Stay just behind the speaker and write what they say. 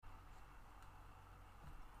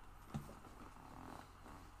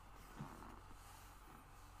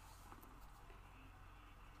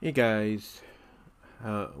Hey guys,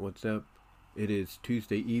 what's up? It is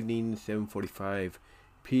Tuesday evening, 7:45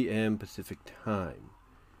 p.m. Pacific time,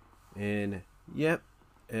 and yep,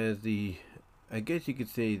 as the, I guess you could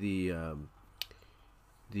say I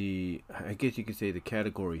guess you could say the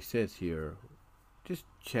category says here, just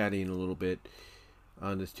chatting a little bit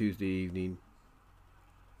on this Tuesday evening.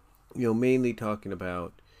 Mainly talking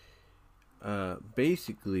about,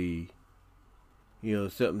 basically,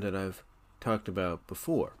 something that I've talked about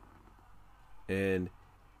before, and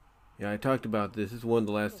yeah, I talked about this. This is one of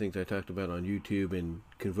the last things I talked about on YouTube and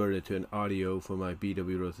converted it to an audio for my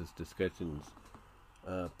BW Roses Discussions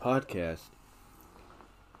podcast.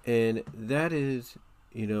 And that is,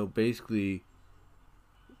 basically,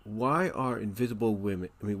 why are invisible women,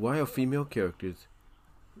 why are female characters,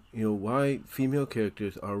 why female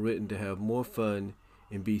characters are written to have more fun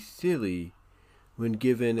and be silly when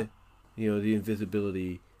given, the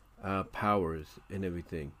invisibility powers and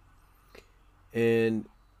everything. And,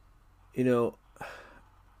 you know,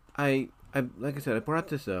 I like I said, I brought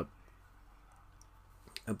this up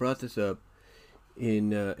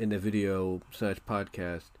in the video slash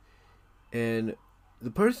podcast, and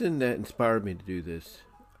the person that inspired me to do this,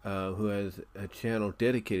 who has a channel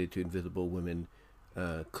dedicated to Invisible Women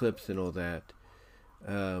clips and all that,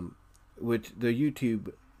 which the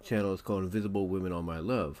YouTube channel is called Invisible Women All My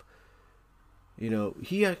Love.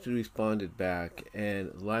 He actually responded back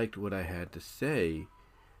and liked what I had to say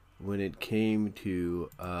when it came to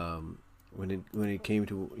when it came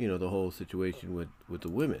to the whole situation with the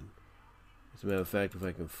women. As a matter of fact, if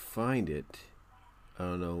I can find it, I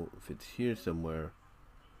don't know if it's here somewhere,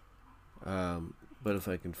 but if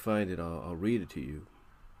I can find it, I'll read it to you.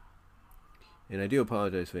 And I do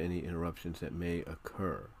apologize for any interruptions that may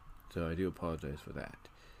occur. So I do apologize for that.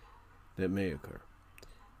 That may occur.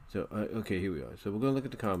 So okay, here we are. So we're gonna look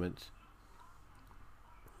at the comments,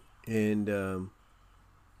 and let's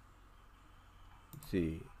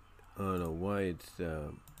see. I don't know why it's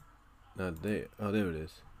not there. Oh, there it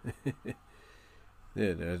is.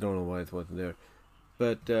 I don't know why it wasn't there.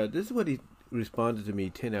 But this is what he responded to me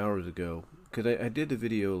 10 hours ago. Because I did the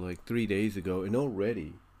video like 3 days ago, and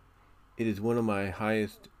already it is one of my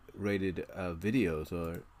highest rated videos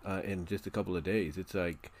or in just a couple of days. It's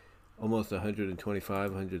like almost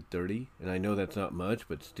 125, 130. And I know that's not much,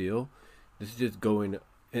 but still. This is just going...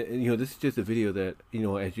 And, this is just a video that,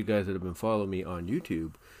 as you guys that have been following me on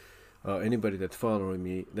YouTube... anybody that's following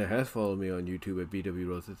me, that has followed me on YouTube at BW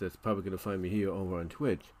Roses, that's probably going to find me here over on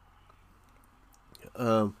Twitch.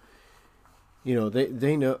 They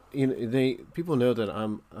know, people know that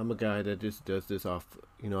I'm a guy that just does this off.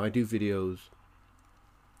 I do videos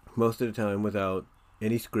most of the time without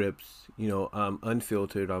any scripts. I'm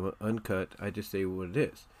unfiltered, I'm uncut. I just say what it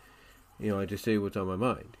is. I just say what's on my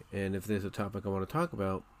mind. And if there's a topic I want to talk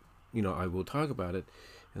about, I will talk about it.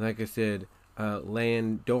 And like I said,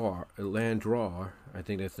 Landrar, I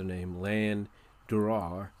think that's the name,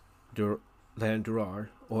 Landrar,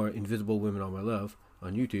 or Invisible Women All My Love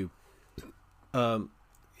on YouTube.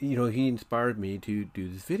 He inspired me to do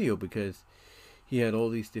this video because he had all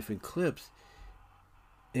these different clips,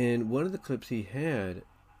 and one of the clips he had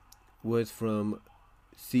was from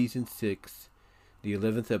season 6, the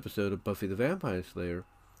 11th episode of Buffy the Vampire Slayer,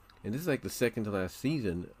 and this is like the second to last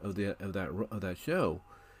season of that show.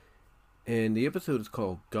 And the episode is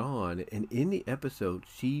called Gone, and in the episode,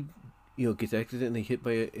 she, gets accidentally hit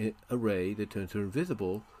by a ray that turns her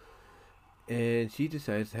invisible, and she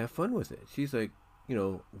decides to have fun with it. She's like,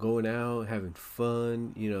 going out, having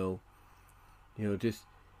fun, just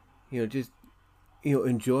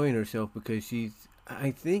enjoying herself because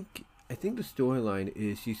I think the storyline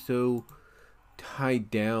is she's so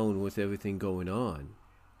tied down with everything going on.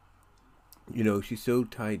 She's so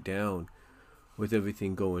tied down with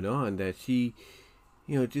everything going on that she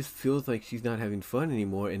just feels like she's not having fun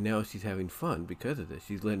anymore, and now she's having fun because of this.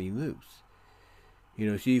 She's letting loose.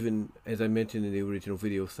 She even, as I mentioned in the original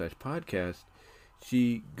video slash podcast,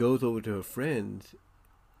 she goes over to her friends,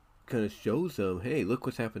 kind of shows them, hey, look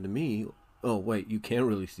what's happened to me. Oh wait, you can't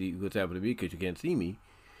really see what's happened to me because you can't see me.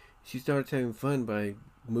 She starts having fun by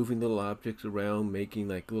moving little objects around, making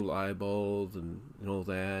like little eyeballs and all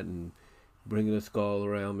that, and bringing a skull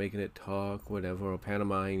around, making it talk, whatever, or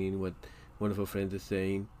pantomiming what one of her friends is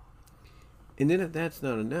saying. And then if that's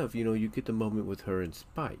not enough, you get the moment with her and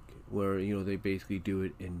Spike, where, they basically do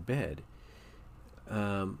it in bed.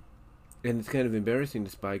 And it's kind of embarrassing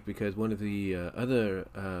to Spike because one of the other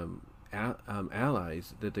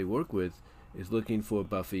allies that they work with is looking for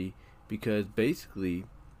Buffy because basically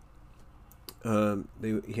he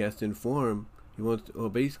has to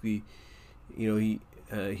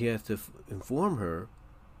he has to inform her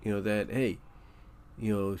that hey,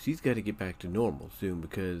 she's got to get back to normal soon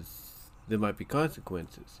because there might be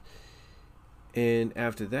consequences. And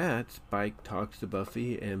after that, Spike talks to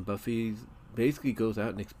Buffy, and Buffy basically goes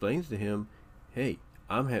out and explains to him, "Hey,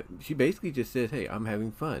 she basically just says, "Hey, I'm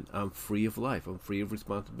having fun. I'm free of life. I'm free of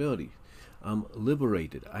responsibilities. I'm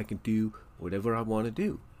liberated. I can do whatever I want to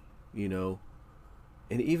do." You know,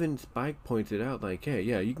 and even Spike points it out, like, "Hey,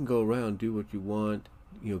 yeah, you can go around, do what you want.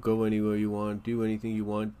 Go anywhere you want, do anything you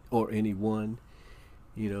want, or anyone."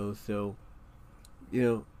 So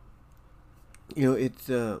you know, it's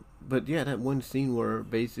but yeah, that one scene where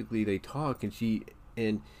basically they talk, and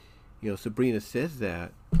Sabrina says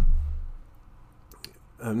that,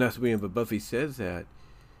 not Sabrina, but Buffy says that,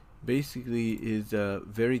 basically is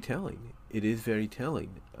very telling. It is very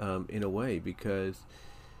telling, in a way, because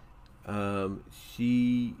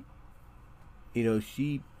she,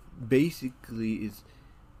 she basically is,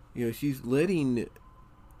 she's letting,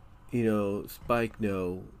 Spike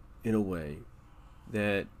know, in a way,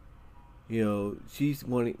 that, she's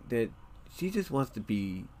wanting that she just wants to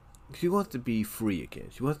be, she wants to be free again.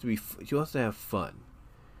 She wants to have fun.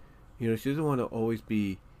 She doesn't want to always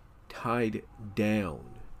be tied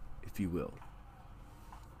down, if you will.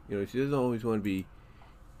 She doesn't always want to be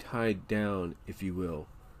tied down, if you will,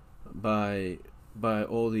 by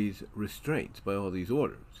all these restraints, by all these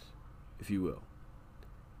orders, if you will.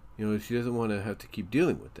 She doesn't want to have to keep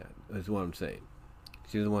dealing with that. That's what I'm saying.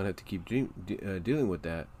 She doesn't want to have to keep dealing with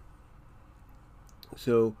that.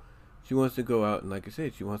 So she wants to go out, and like I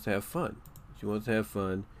said, she wants to have fun. She wants to have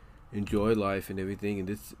fun, enjoy life and everything. And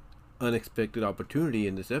this unexpected opportunity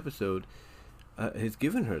in this episode has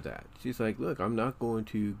given her that. She's like, "Look, I'm not going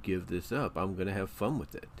to give this up. I'm going to have fun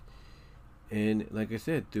with it." And like I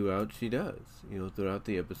said, throughout she does. Throughout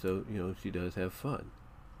the episode, she does have fun.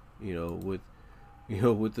 With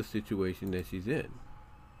with the situation that she's in.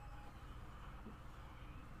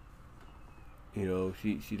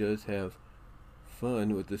 She does have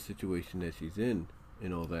fun with the situation that she's in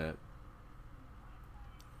and all that.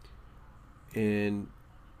 And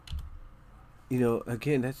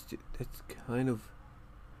again, that's kind of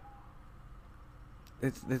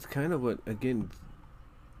what, again,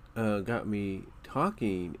 got me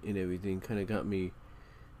talking and everything, kind of got me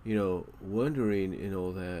wondering and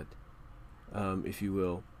all that, if you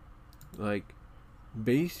will, like,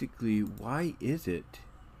 basically, why is it,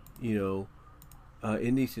 in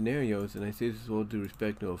these scenarios, and I say this with all due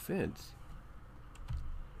respect, no offense,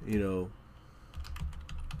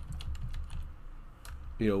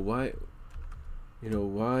 why,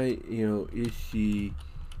 is she,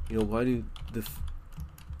 why do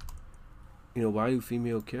why do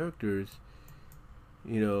female characters,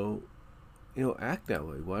 act that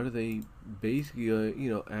way? Why do they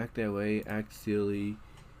basically, act that way, act silly,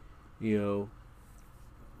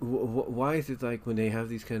 why is it like when they have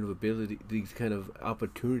these kind of these kind of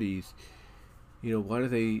opportunities, why do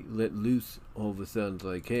they let loose all of a sudden?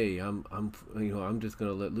 Like, hey, I'm just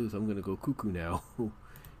gonna let loose. I'm gonna go cuckoo now,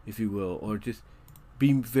 if you will, or just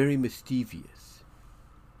be very mischievous.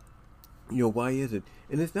 Why is it?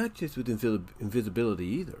 And it's not just with invisibility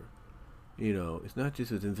either. It's not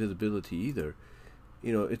just with invisibility either.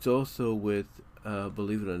 It's also with,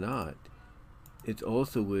 believe it or not, it's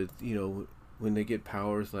also with, when they get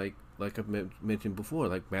powers like I've mentioned before,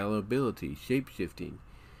 like malleability, shape-shifting,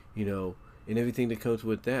 and everything that comes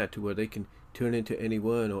with that, to where they can turn into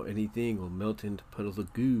anyone or anything, or melt into puddles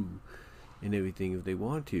of goo and everything if they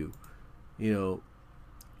want to.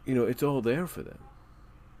 It's all there for them.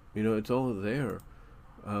 It's all there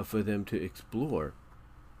for them to explore.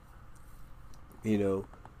 So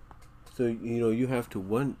you have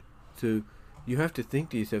to think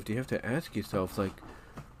to yourself. You have to ask yourself, like,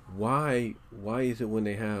 why is it when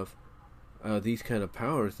they have these kind of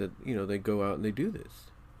powers that they go out and they do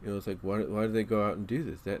this? It's like, why do they go out and do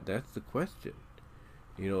this? That's the question.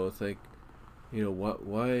 It's like,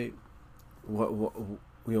 why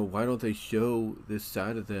why don't they show this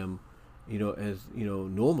side of them, as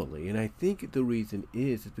normally? And I think the reason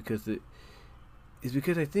is because I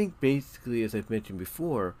think, basically, as I've mentioned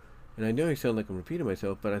before, and I know I sound like I'm repeating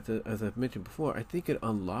myself, but as I've mentioned before, I think it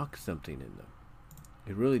unlocks something in them.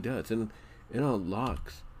 It really does, and it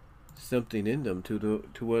unlocks something in them to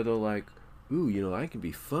where they're like, ooh, I can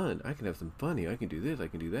be fun. I can have some fun here. I can do this. I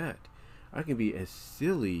can do that. I can be as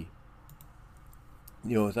silly,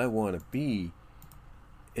 as I want to be,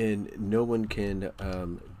 and no one can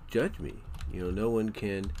judge me. No one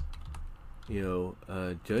can,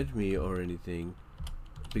 judge me or anything,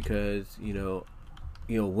 because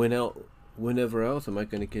whenever else am I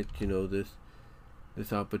going to get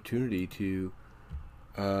this opportunity to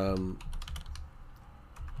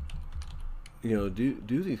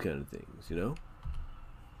do these kind of things.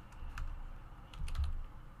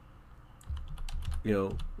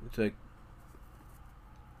 It's like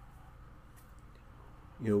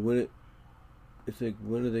when it's like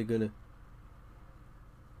when are they gonna?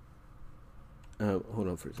 Hold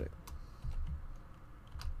on for a sec.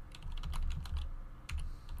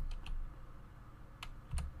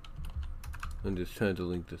 I'm just trying to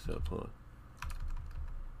link this up. Hold on.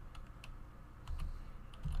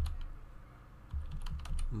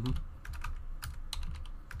 Mm-hmm.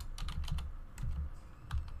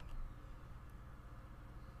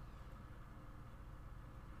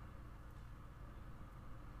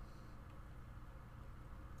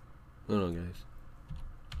 Hold on, guys.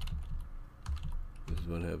 This is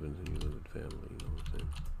what happens when you live with family. You know what I'm saying?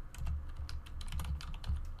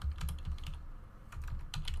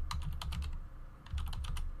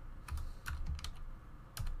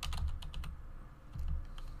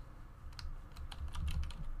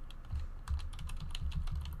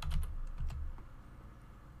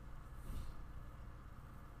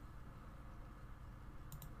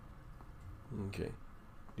 Okay.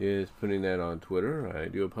 Just putting that on Twitter. I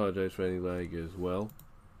do apologize for any lag as well.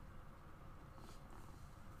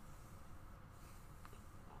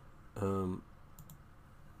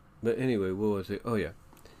 But anyway, what was it? Oh yeah.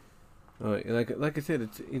 All right. Like I said,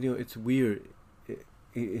 it's weird.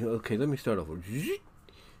 Okay, let me start over.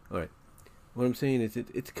 All right. What I'm saying is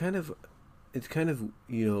it's kind of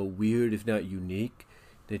weird, if not unique,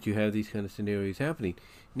 that you have these kind of scenarios happening.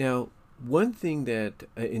 Now, one thing that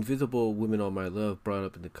Invisible Women All My Love brought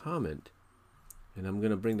up in the comment, and I'm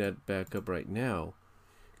going to bring that back up right now,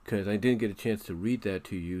 because I didn't get a chance to read that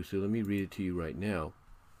to you, so let me read it to you right now.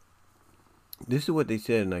 This is what they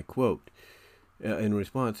said, and I quote, in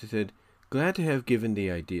response, they said, "Glad to have given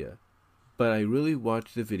the idea, but I really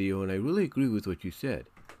watched the video and I really agree with what you said.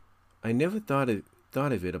 I never thought of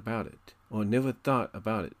it about it, or never thought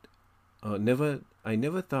about it. I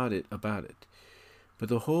never thought it about it. But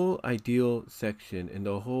the whole ideal section and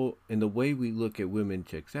the way we look at women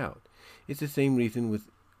checks out. It's the same reason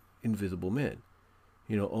with invisible men.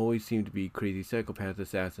 Always seem to be crazy psychopath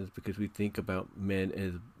assassins because we think about men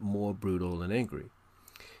as more brutal and angry.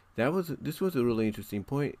 This was a really interesting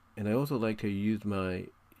point, and I also liked how you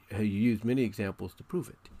used many examples to prove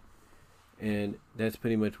it. And that's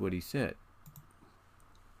pretty much what he said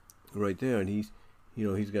right there. And he's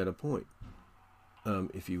got a point,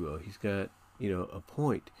 if you will. He's got a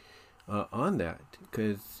point on that,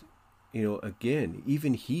 because again,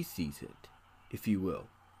 even he sees it, if you will.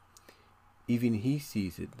 Even he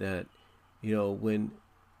sees it that when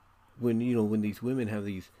these women have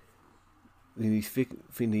these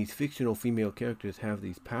fictional female characters have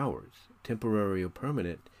these powers, temporary or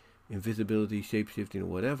permanent, invisibility, shape-shifting, or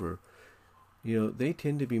whatever, they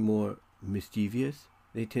tend to be more mischievous,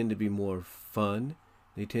 they tend to be more fun,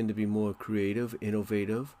 they tend to be more creative,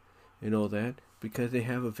 innovative, and all that, because they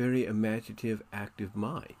have a very imaginative, active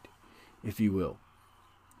mind, if you will.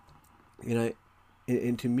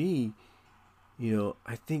 And to me,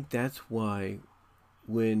 I think that's why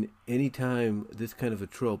anytime this kind of a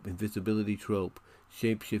trope, invisibility trope,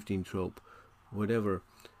 shape-shifting trope, whatever,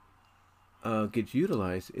 gets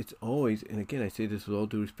utilized, it's always, and again, I say this with all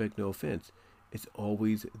due respect, no offense, it's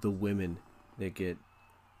always the women that get,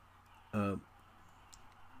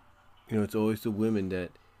 it's always the women that,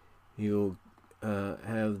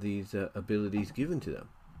 have these abilities given to them.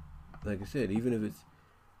 Like I said, even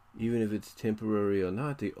if it's temporary or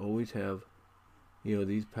not, they always have,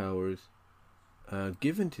 these powers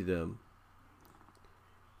given to them,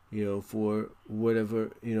 for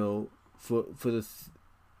whatever, for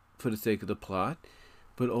the sake of the plot,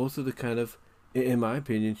 but also to kind of, in my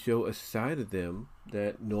opinion, show a side of them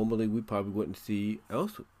that normally we probably wouldn't see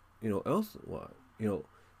elsewise,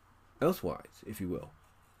 if you will.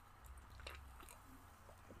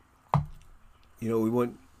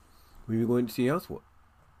 We wouldn't see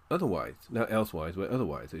otherwise, not elsewise, but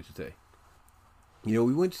otherwise, I should say. We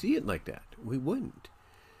wouldn't see it like that. We wouldn't.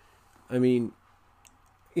 I mean,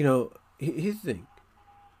 here's the thing.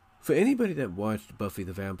 For anybody that watched Buffy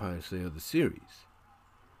the Vampire Slayer, the series,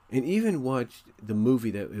 and even watched the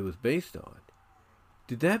movie that it was based on,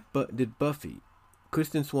 did Buffy,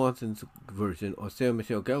 Kristen Swanson's version or Sarah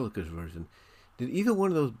Michelle Gellar's version, did either one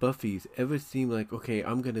of those Buffys ever seem like, okay,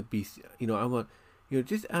 I'm going to be, I want,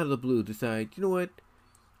 just out of the blue decide, you know what,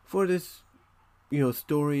 for this,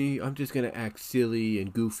 story, I'm just going to act silly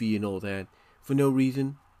and goofy and all that for no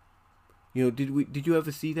reason? Did you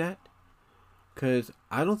ever see that? Because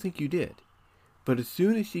I don't think you did. But as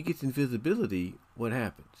soon as she gets invisibility, what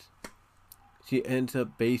happens? She ends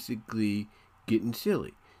up basically getting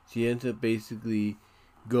silly. She ends up basically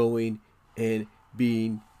going and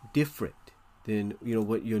being different than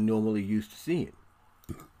what you're normally used to seeing.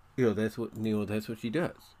 That's what she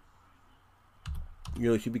does.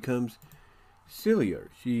 She becomes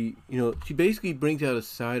sillier. She basically brings out a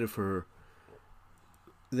side of her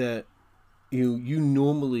that you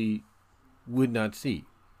normally would not see.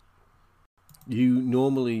 You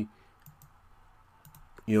normally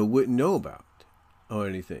wouldn't know about or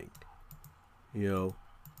anything. You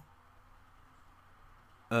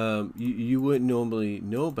wouldn't normally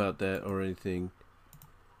know about that or anything.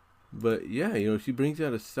 But yeah, she brings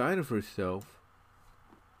out a side of herself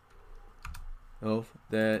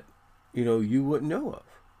that you wouldn't know of.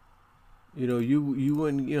 You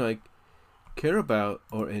wouldn't like care about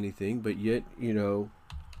or anything, but yet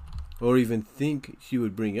or even think she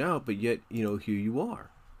would bring out, but yet here you are.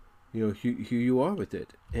 Here you are with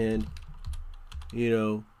it, and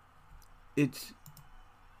it's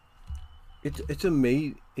it's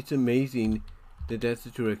amazing that that's the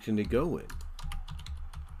direction they go in.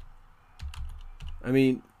 I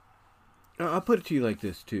mean, I'll put it to you like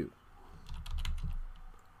this too.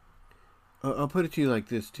 I'll put it to you like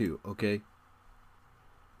this too, okay?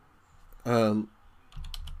 Going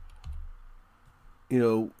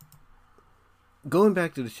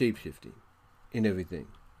back to the shapeshifting and everything.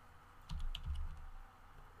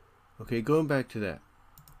 Okay, going back to that.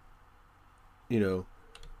 Going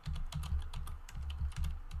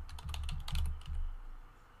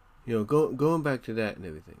back to that and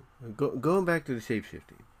everything. Going back to the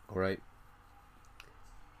shapeshifting, all right?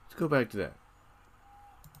 Let's go back to that.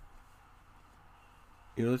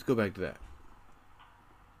 Let's go back to that.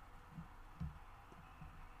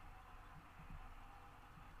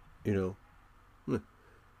 The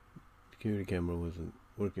security camera wasn't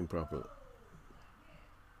working properly.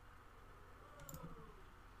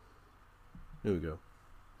 There we go.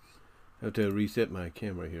 I have to reset my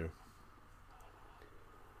camera here.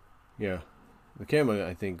 Yeah, the camera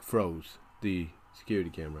I think froze, the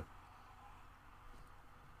security camera.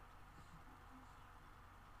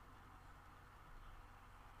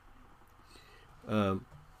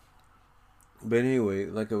 But anyway,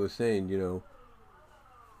 like I was saying,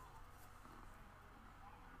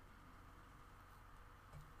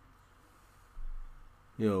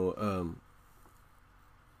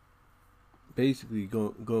 basically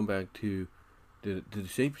going back to the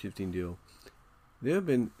shape-shifting deal, there have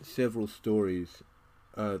been several stories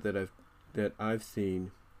that I've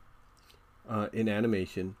seen in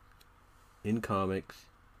animation, in comics,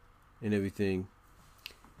 and everything,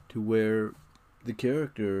 to where the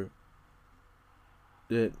character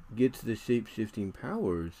that gets the shape-shifting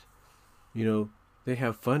powers, they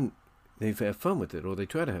have fun. They have fun with it, or they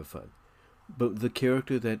try to have fun. But the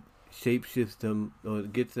character that shapeshifts them, or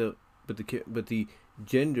gets but the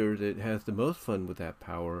gender that has the most fun with that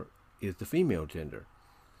power is the female gender.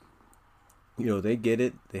 They get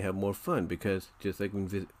it. They have more fun because just like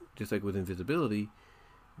with invisibility,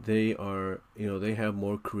 they are they have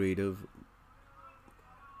more creative.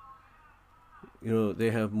 They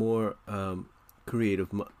have more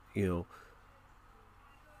creative. What?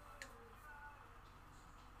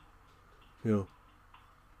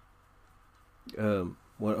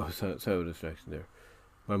 Oh, sorry, distraction there.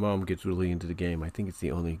 My mom gets really into the game. I think it's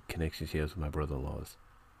the only connection she has with my brother-in-laws.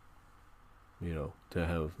 To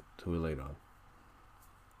relate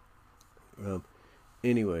on.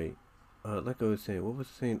 Anyway, like I was saying, what was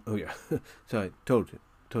I saying? Oh yeah, sorry. Told you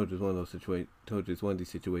it's one of those situations. Told you it's one of these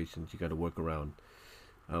situations you got to work around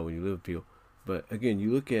when you live with people. But again,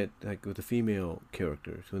 you look at like with the female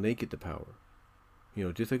characters when they get the power.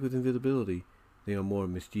 Just like with invisibility, they are more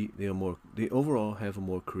They overall have a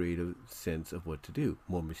more creative sense of what to do.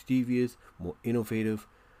 More mischievous, more innovative,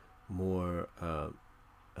 more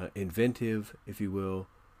inventive, if you will,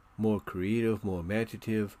 more creative, more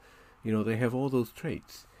imaginative. They have all those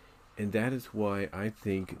traits, and that is why I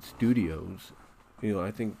think studios.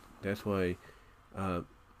 I think that's why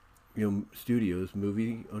studios,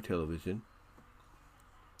 movie or television.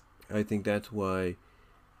 I think that's why.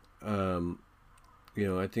 I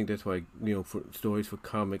think that's why for stories for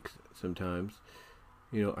comics sometimes.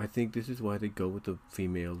 I think this is why they go with the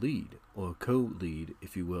female lead or co-lead,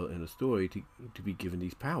 if you will, in a story to be given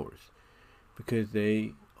these powers, because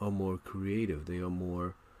they are more creative. They are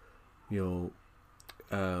more, more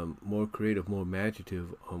creative, more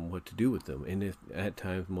imaginative on what to do with them, and if at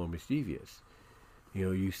times more mischievous.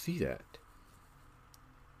 You see that.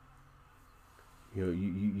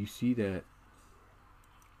 You see that.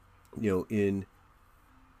 In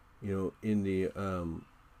in the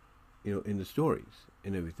in the stories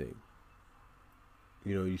and everything.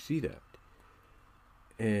 You see that,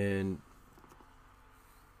 And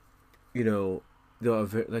you know, there are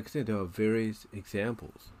like I said, there are various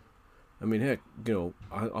examples. I mean, heck,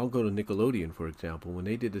 I'll go to Nickelodeon for example. When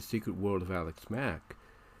they did the Secret World of Alex Mack,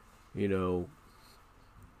 you know,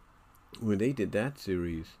 when they did that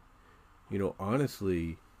series,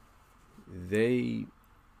 honestly, they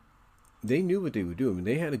they knew what they were doing. I mean,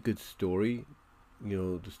 they had a good story,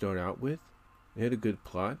 to start out with. They had a good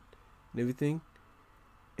plot and everything.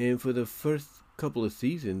 And for the first couple of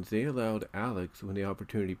seasons, they allowed Alex, when the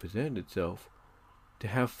opportunity presented itself, to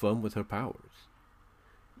have fun with her powers.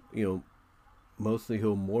 You know, mostly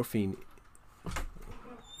her morphine.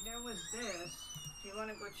 There was this. Do you want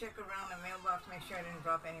to go check around the mailbox, make sure I didn't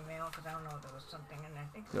drop any mail? Because I don't know if there was something in there. I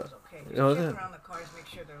think it was okay. Just check around the cars, make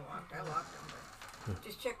sure they're locked. I locked them, but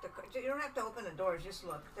just check the car. You don't have to open the doors, just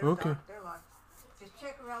look. They're Okay. dark, they're locked. Just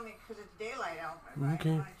check around me, because it's daylight out. Right?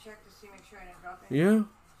 Okay. I want to check to see, make sure I didn't drop any. Yeah.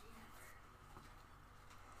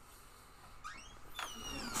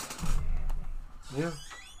 Yeah.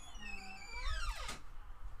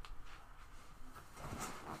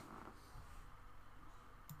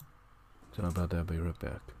 Sorry about that. I'll be right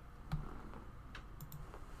back.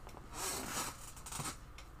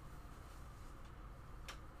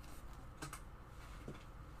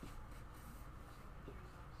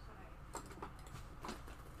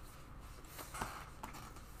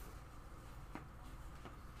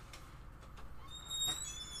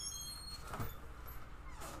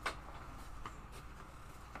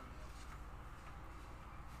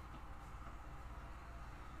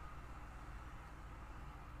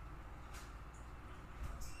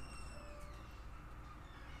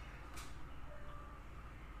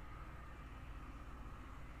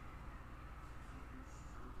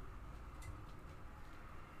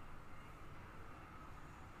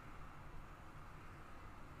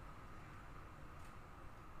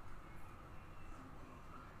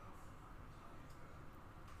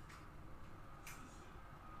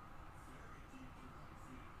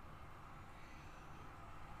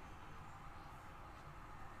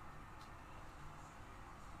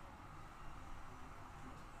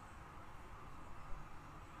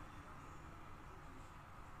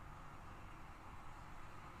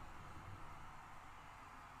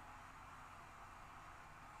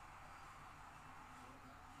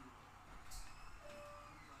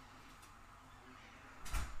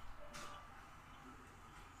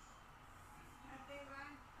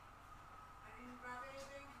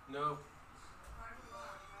 No.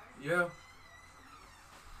 Yeah.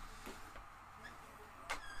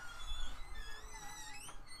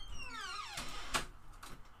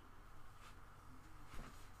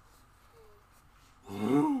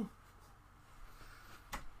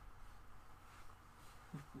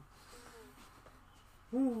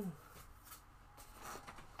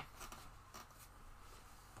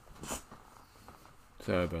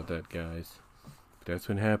 Sorry about that, guys. That's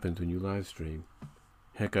what happens when you live stream.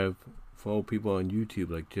 Heck, I've followed people on YouTube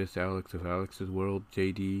like Just Alex of Alex's World,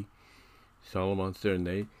 JD, Solomonster, and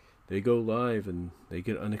they go live and they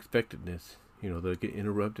get unexpectedness. They'll get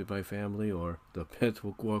interrupted by family or the pets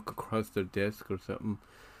will walk across their desk or something.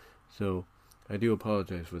 So I do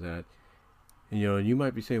apologize for that. And you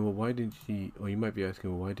might be saying, well, why didn't she? Or you might be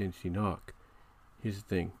asking, well, why didn't she knock? Here's the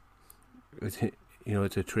thing.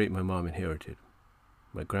 It's a trait my mom inherited.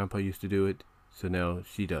 My grandpa used to do it, so now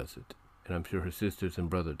she does it. And I'm sure her sisters and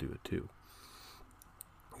brother do it too.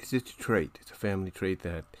 It's just a trait. It's a family trait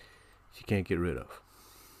that she can't get rid of.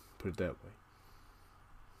 Put it that way.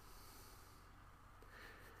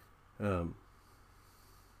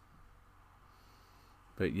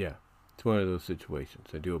 But yeah, it's one of those situations.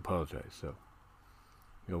 I do apologize. So,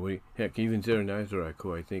 heck, even Zara Nazarak,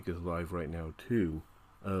 who I think is live right now too,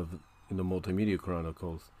 in the Multimedia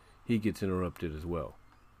Chronicles, he gets interrupted as well.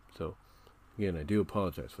 So, again, I do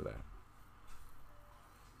apologize for that.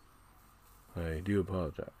 I do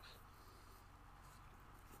apologize.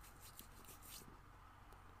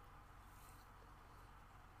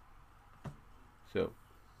 So,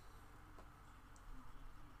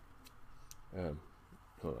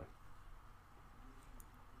 hold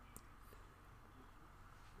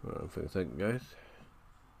on for a second, guys.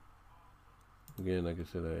 Again, like I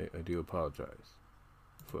said, I do apologize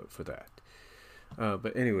for that.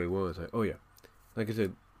 But anyway, what was I? Oh yeah, like I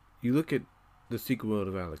said, you look at the Secret World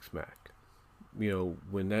of Alex Mack.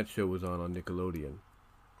 When that show was on Nickelodeon.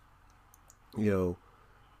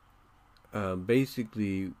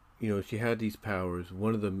 Basically, she had these powers.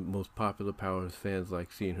 One of the most popular powers fans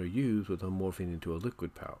like seeing her use was her morphing into a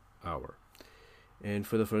liquid power. And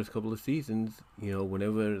for the first couple of seasons,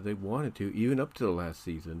 whenever they wanted to, even up to the last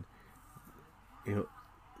season,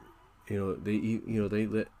 they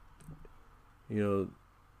let you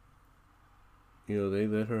know they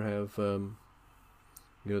let her have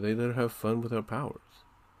they let her have fun with her powers.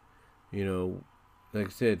 You know, like I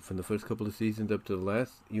said, from the first couple of seasons up to the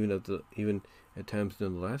last, even at times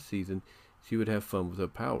in the last season, she would have fun with her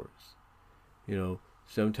powers. You know,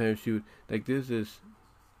 sometimes she would, like, there's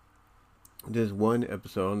one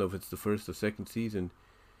episode, I don't know if it's the first or second season,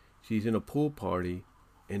 she's in a pool party,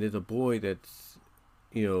 and there's a boy that's,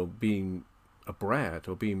 being a brat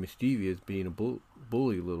or being mischievous, being a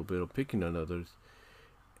bully a little bit or picking on others,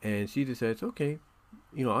 and she decides, okay,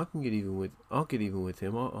 I'll get even with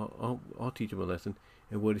him. I'll teach him a lesson.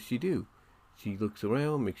 And what does she do? She looks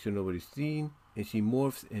around, makes sure nobody's seen, and she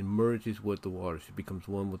morphs and merges with the water. She becomes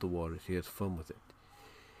one with the water. She has fun with it.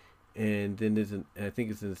 And then I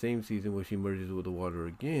think it's in the same season where she merges with the water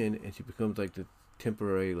again, and she becomes like the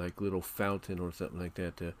temporary, like, little fountain or something like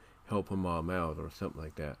that to help her mom out or something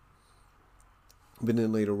like that. But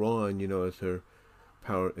then later on, as her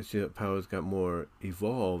powers got more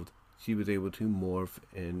evolved, she was able to morph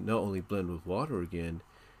and not only blend with water again,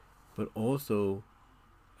 but also,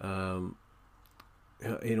 in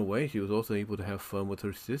a way, she was also able to have fun with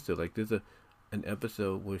her sister. Like, there's an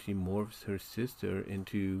episode where she morphs her sister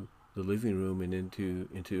into the living room and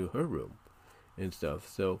into her room and stuff.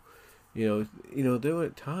 So, there were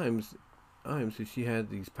times that she had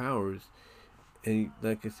these powers, and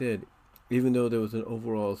like I said, even though there was an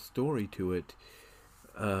overall story to it,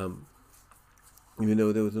 and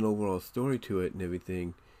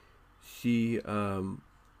everything, she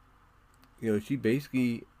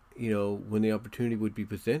basically, when the opportunity would be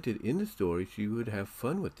presented in the story, she would have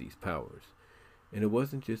fun with these powers. And it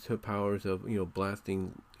wasn't just her powers of,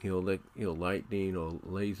 blasting, lightning or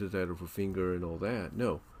lasers out of her finger and all that.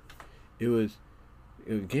 No, it was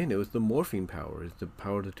the morphing power. It's the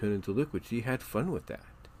power to turn into liquid. She had fun with that,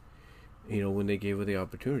 when they gave her the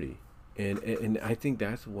opportunity. And I think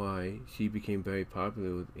that's why she became very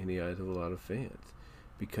popular in the eyes of a lot of fans,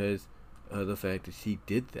 because of the fact that she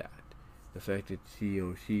did that, the fact that she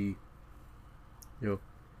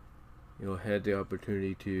had the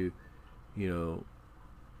opportunity to,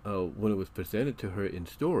 when it was presented to her in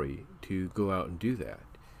story, to go out and do that.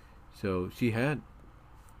 So she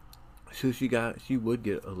would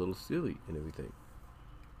get a little silly and everything,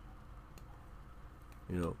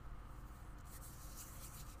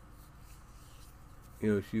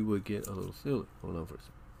 she would get a little silly. Hold on for a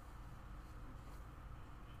second.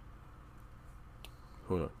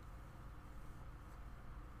 Hold on.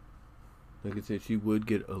 Like I said, she would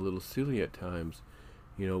get a little silly at times,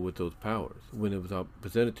 with those powers when it was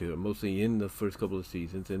presented to her, mostly in the first couple of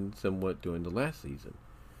seasons and somewhat during the last season.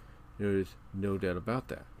 There's no doubt about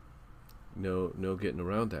that. No getting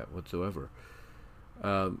around that whatsoever.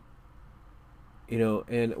 And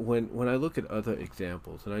when I look at other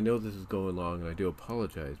examples, and I know this is going long, and I do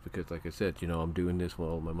apologize, because like I said, I'm doing this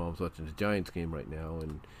while my mom's watching the Giants game right now,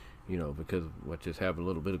 and, because of what just happened a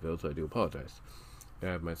little bit ago, so I do apologize. I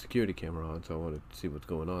have my security camera on, so I want to see what's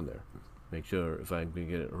going on there. Make sure if I'm going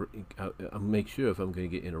to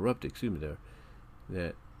get interrupted,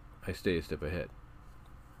 that I stay a step ahead.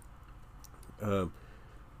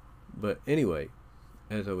 But anyway,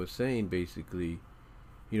 as I was saying, basically,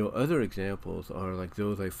 other examples are like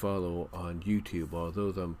those I follow on YouTube, or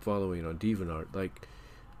those I'm following on DeviantArt. Like,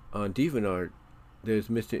 on DeviantArt, there's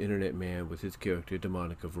Mr. Internet Man with his character,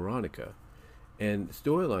 Demonica Veronica. And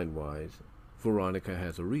storyline-wise, Veronica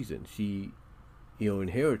has a reason. She,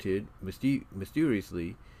 inherited,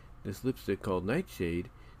 mysteriously, this lipstick called Nightshade,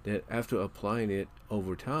 that after applying it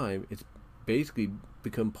over time, it's basically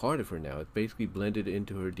become part of her now. It's basically blended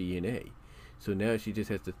into her DNA. So now she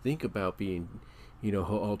just has to think about being, her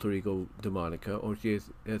alter ego Demonica, or she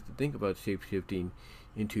has to think about shape-shifting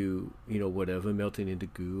into, whatever, melting into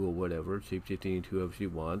goo or whatever, shape-shifting into whoever she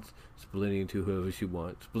wants, splitting into whoever she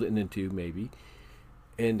wants, splitting into maybe,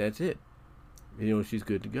 and that's it. She's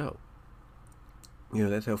good to go.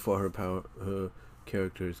 That's how far her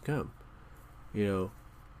character has come. I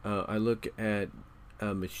look at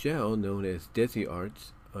Michelle, known as Desi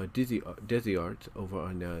Arts over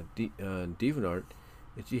on DeviantArt,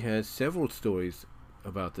 and she has several stories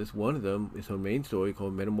about this. One of them is her main story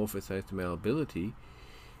called Metamorphosized to Malleability,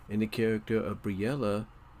 and the character of Briella,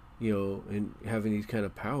 and having these kind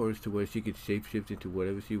of powers to where she could shapeshift into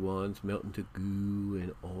whatever she wants, melt into goo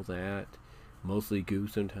and all that, mostly goo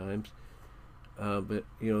sometimes. But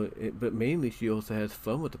mainly she also has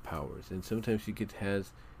fun with the powers, and sometimes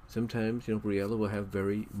Briella will have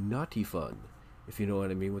very naughty fun, if you know what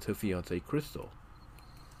I mean, with her fiance Crystal.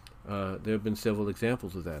 There have been several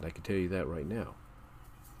examples of that. I can tell you that right now.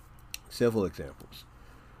 Several examples.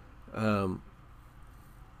 Um,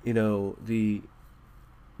 you know, the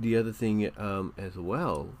other thing as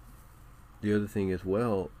well,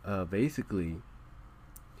 basically,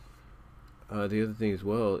 the other thing as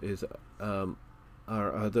well is um,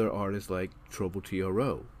 our other artists like Trouble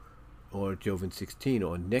TRO or Joven16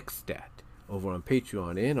 or Nextstat over on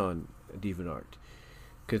Patreon and on DeviantArt,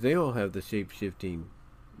 because they all have the shape shifting,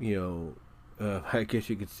 you I guess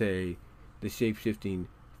you could say, the shape shifting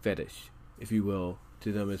fetish, if you will,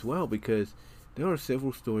 to them as well, because there are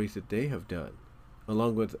several stories that they have done,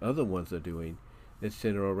 along with other ones they're doing, that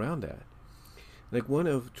center around that. Like one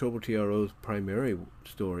of Trouble TRO's primary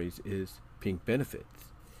stories is Pink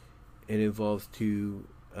Benefits. It involves two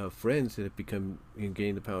friends that have become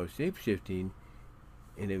gain the power of shape shifting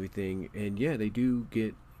and everything, and yeah, they do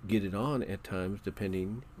get it on at times,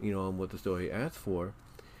 depending on what the story asks for.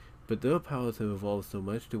 But their powers have evolved so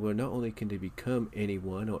much to where not only can they become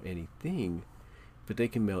anyone or anything, but they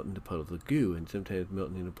can melt into puddles of goo, and sometimes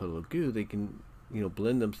melting into a puddle of goo, they can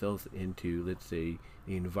blend themselves into, let's say,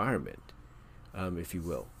 the environment, if you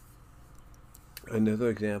will. Another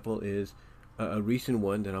example is a recent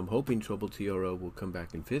one that I'm hoping Trouble TRO will come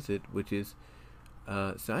back and visit, which is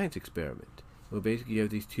Science Experiment. Well, basically, you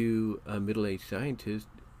have these two middle-aged scientists,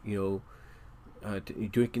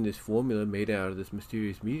 drinking this formula made out of this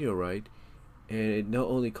mysterious meteorite, and it not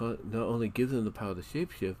only gives them the power to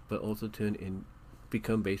shapeshift, but also turn and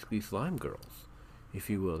become basically slime girls, if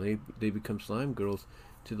you will. They become slime girls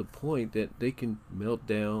to the point that they can melt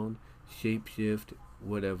down, shapeshift,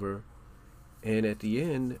 whatever. And at the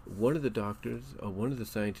end, one of the doctors, or one of the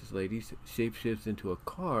scientist ladies, shapeshifts into a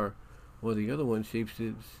car, while the other one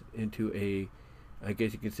shapeshifts into a, I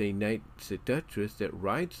guess you could say, night seductress that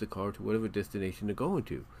rides the car to whatever destination they're going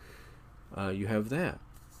to. You have that.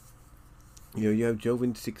 You have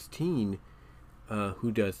Joven16,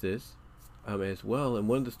 who does this as well. And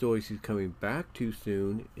one of the stories he's coming back to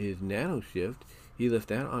soon is Nanoshift. He left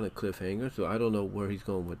that on a cliffhanger, so I don't know where he's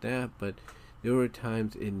going with that, but there were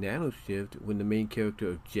times in Nanoshift when the main character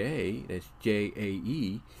of Jay, that's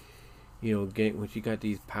Jae, when she got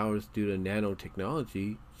these powers due to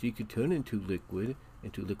nanotechnology, she could turn into liquid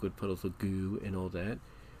puddles of goo and all that.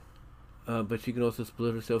 But she can also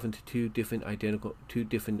split herself into two different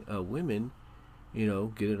women,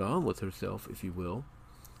 get it on with herself, if you will,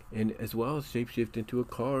 and as well as shapeshift into a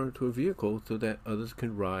car, to a vehicle, so that others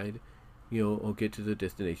can ride, or get to their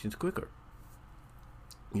destinations quicker.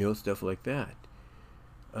 Stuff like that.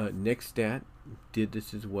 Nextstat did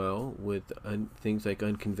this as well with things like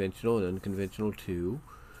Unconventional and Unconventional 2.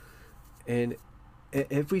 And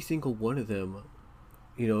every single one of them,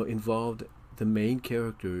 involved the main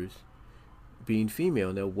characters being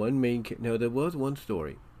female. Now, there was one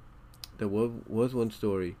story. There was one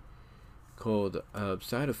story called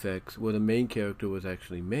Side Effects, where the main character was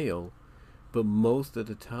actually male, but most of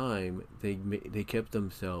the time they kept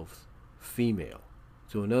themselves female.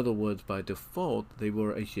 So in other words, by default, they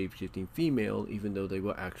were a shape-shifting female, even though they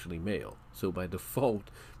were actually male. So by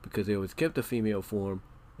default, because they always kept the female form,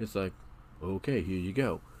 it's like, okay, here you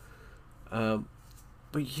go. But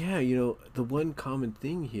yeah, the one common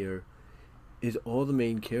thing here is all the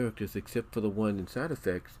main characters, except for the one in Side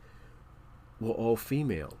Effects, were all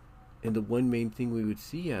female. And the one main thing we would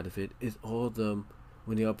see out of it is all of them,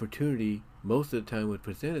 when the opportunity most of the time would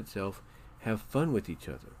present itself, have fun with each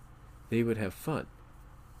other. They would have fun.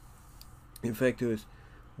 In fact, there was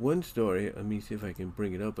one story, let me see if I can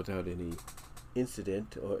bring it up without any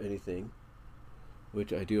incident or anything,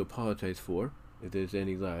 which I do apologize for if there's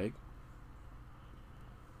any lag.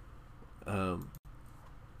 But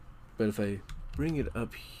if I bring it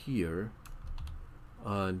up here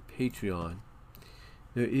on Patreon,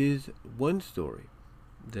 there is one story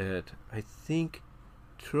that I think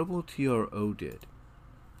Trouble TRO did.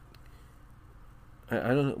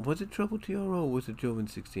 I don't know. Was it Trouble TRO or was it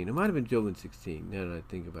Joven16? It might have been Joven16. Now that I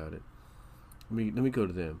think about it, let me go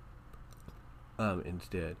to them.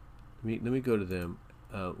 Instead, let me go to them.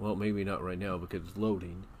 Well, maybe not right now because it's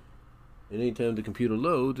loading. And anytime the computer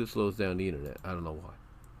loads, it slows down the internet. I don't know why.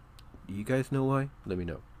 Do you guys know why? Let me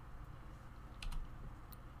know.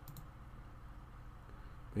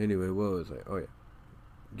 Anyway, what was I? Oh yeah,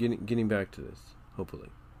 getting back to this. Hopefully,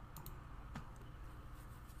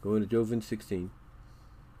 going to Joven16.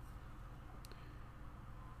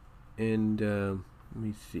 And let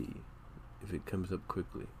me see if it comes up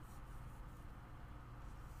quickly.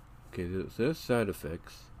 Okay, so there's Side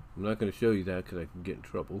Effects. I'm not going to show you that because I can get in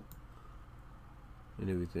trouble and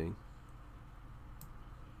everything.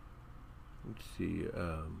 Let's see.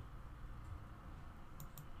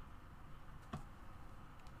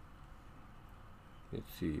 Let's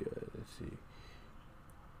see.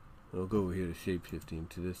 I'll go over here to shapeshifting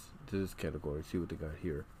to this category. See what they got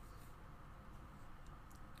here.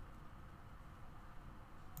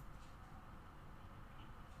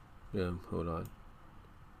 Hold on.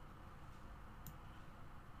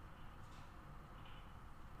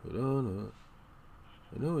 Hold on.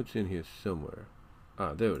 I know it's in here somewhere.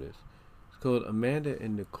 Ah, there it is. It's called Amanda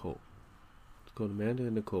and Nicole.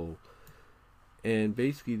 And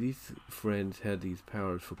basically these friends had these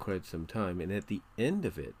powers for quite some time, and at the end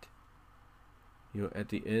of it, at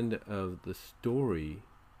the end of the story,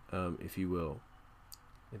 if you will,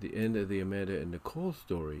 at the end of the Amanda and Nicole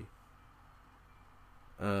story,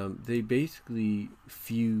 they basically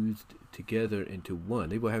fused together into one.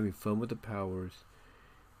 They were having fun with the powers,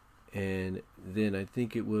 and then I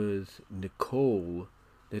think it was Nicole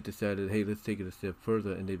that decided, hey, let's take it a step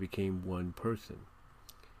further, and they became one person.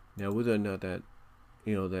 Now, whether or not that,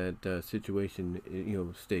 that situation,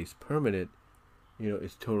 stays permanent,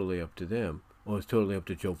 it's totally up to them. Or it's totally up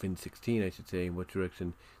to Jovin 16, I should say, in what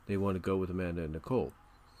direction they want to go with Amanda and Nicole.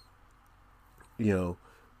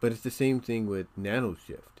 But it's the same thing with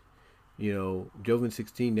Nanoshift. Jovin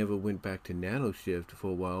 16 never went back to Nanoshift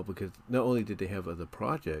for a while because not only did they have other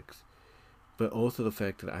projects, but also the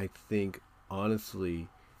fact that I think, honestly,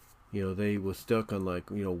 they were stuck on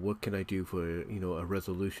what can I do for, a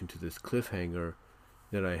resolution to this cliffhanger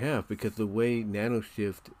that I have, because the way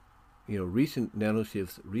Nanoshift,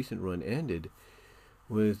 Nanoshift's recent run ended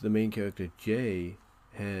was the main character, Jay,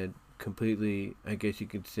 had completely, I guess you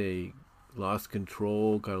could say, lost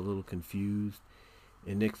control, got a little confused,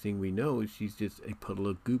 and next thing we know is she's just a puddle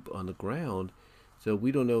of goop on the ground. So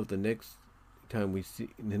we don't know if the next time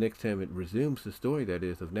it resumes the story, that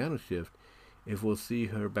is, of Nanoshift, if we'll see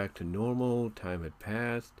her back to normal. Time had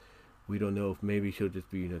passed. We don't know if maybe she'll just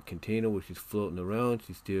be in a container where she's floating around.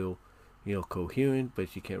 She's still, coherent, but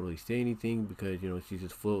she can't really say anything because, she's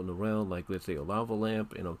just floating around like, let's say, a lava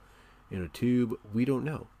lamp in a tube. We don't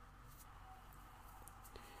know.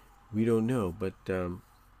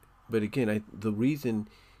 But again, the reason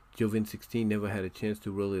Jovin 16 never had a chance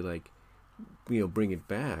to really bring it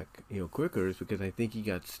back, quicker is because I think he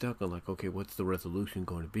got stuck on okay, what's the resolution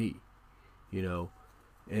going to be,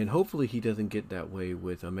 and hopefully he doesn't get that way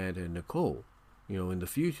with Amanda and Nicole, in the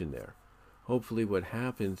fusion there. Hopefully what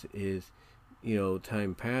happens is,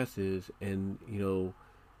 time passes and,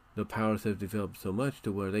 the powers have developed so much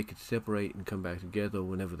to where they could separate and come back together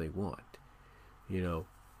whenever they want,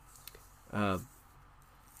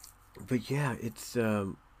 But yeah,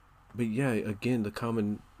 again, the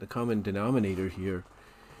common denominator here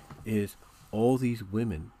is all these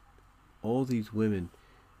women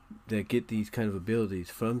that get these kind of abilities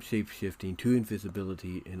from shape-shifting to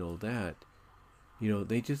invisibility and all that,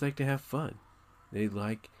 they just like to have fun. They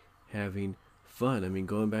like having fun. I mean,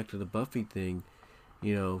 going back to the Buffy thing,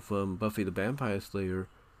 from Buffy the Vampire Slayer,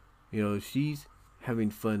 she's having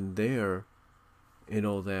fun there and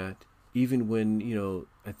all that. Even when,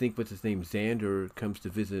 I think what's his name, Xander, comes to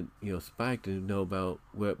visit, Spike to know about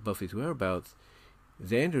Buffy's whereabouts,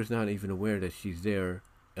 Xander's not even aware that she's there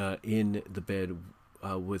in the bed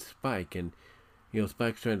with Spike. And,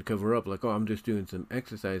 Spike's trying to cover up, like, oh, I'm just doing some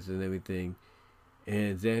exercises and everything.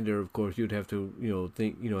 And Xander, of course, you'd have to,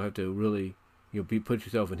 have to really, put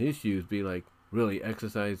yourself in his shoes, be like, really,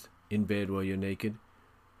 exercise in bed while you're naked?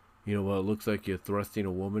 Well, it looks like you're thrusting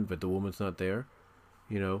a woman, but the woman's not there,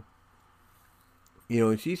 and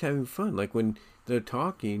she's having fun. Like when they're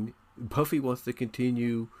talking, Buffy wants to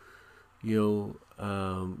continue, getting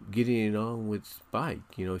it on with Spike.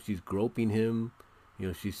 She's groping him.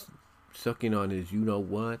 She's sucking on his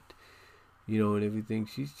you-know-what, and everything.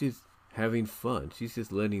 She's just having fun. She's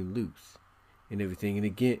just letting loose and everything. And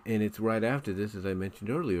again, and it's right after this, as I mentioned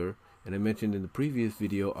earlier, and I mentioned in the previous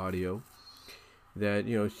video audio, that,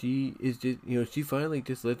 she is just, she finally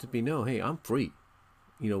just lets me know, hey, I'm free.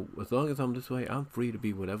 As long as I'm this way, I'm free to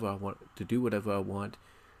be whatever I want, to do whatever I want,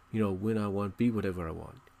 when I want, be whatever I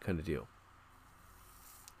want, kind of deal.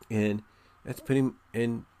 And that's pretty,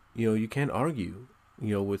 and, you can't argue,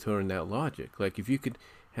 with her in that logic. Like, if you could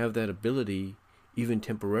have that ability, even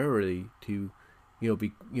temporarily, to,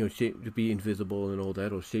 be, to be invisible and all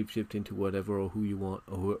that, or shapeshift into whatever or who you want,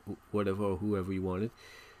 or whatever or whoever you wanted,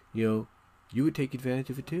 you would take advantage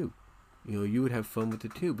of it too. You would have fun with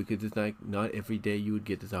it too, because it's like not every day you would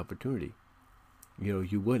get this opportunity.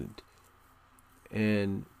 You wouldn't.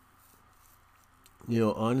 And,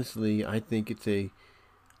 honestly, I think that's a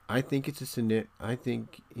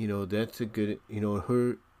good,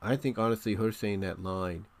 I think honestly her saying that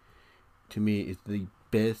line to me is the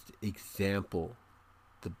best example,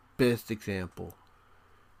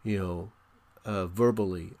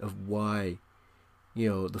 verbally of why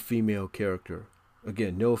the female character.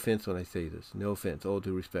 Again, no offense when I say this. No offense. All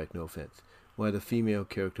due respect, no offense. Why the female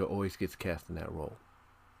character always gets cast in that role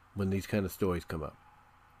when these kind of stories come up.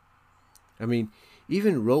 I mean,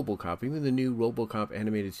 even RoboCop, even the new RoboCop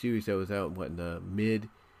animated series that was out in the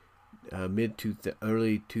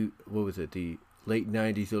the late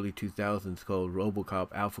 90s, early 2000s, called RoboCop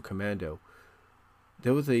Alpha Commando.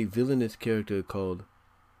 There was a villainous character called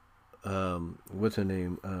what's her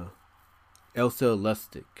name? Elsa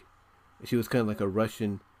Lustig. She was kind of like a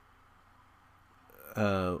Russian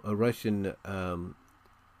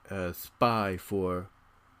spy for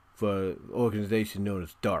an organization known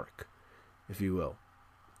as Dark, if you will.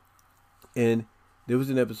 And there was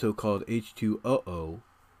an episode called H2O,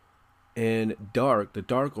 and the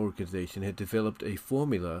Dark organization, had developed a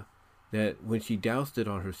formula that when she doused it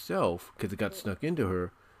on herself, because it got snuck into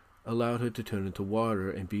her, allowed her to turn into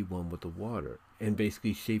water and be one with the water, and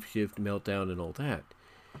basically shapeshift, melt down, and all that.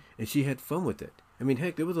 And she had fun with it. I mean,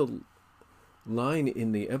 heck, there was a line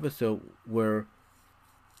in the episode where,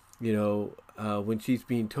 when she's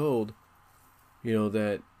being told,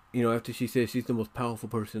 that, after she says she's the most powerful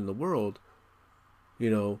person in the world,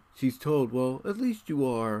 she's told, well, at least you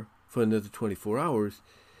are for another 24 hours,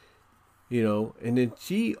 and then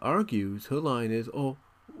she argues, her line is, oh,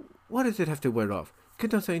 what does it have to wear off?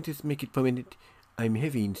 Could not scientists make it permanent? I'm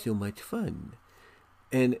having so much fun.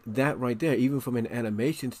 And that right there, even from an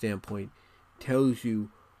animation standpoint, tells you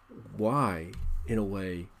why, in a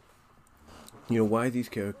way, why these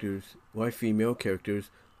characters, why female characters,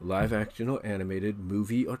 live action or animated,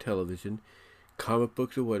 movie or television, comic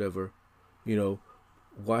books or whatever,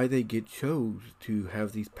 why they get chose to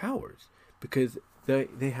have these powers. Because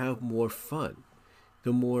they have more fun.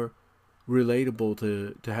 They're more relatable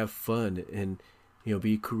to have fun and,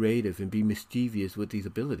 be creative and be mischievous with these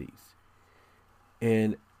abilities.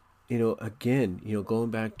 And, again,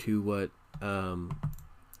 going back to what,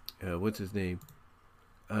 what's his name?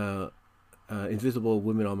 Invisible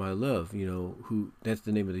Women Are My Love, who, that's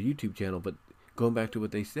the name of the YouTube channel, but going back to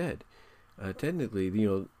what they said, technically,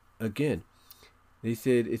 again, they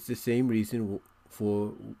said it's the same reason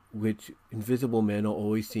for which invisible men are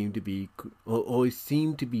always seem to be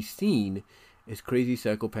seen as crazy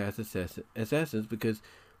psychopath assassins, because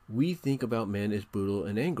we think about men as brutal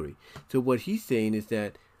and angry. So what he's saying is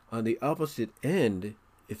that on the opposite end,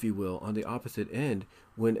 if you will,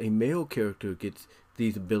 when a male character gets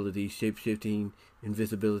these abilities, shape-shifting,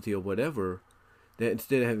 invisibility, or whatever, that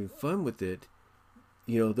instead of having fun with it,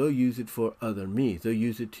 they'll use it for other means. They'll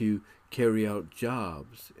use it to carry out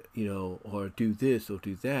jobs, or do this or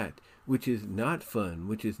do that, which is not fun,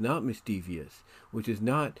 which is not mischievous, which is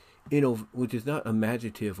not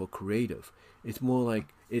imaginative or creative. It's more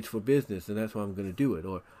like it's for business, and that's why I'm going to do it,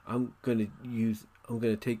 or I'm going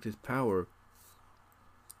to take this power,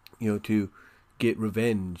 to get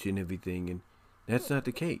revenge and everything, and that's not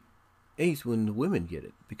the case. Ace when the women get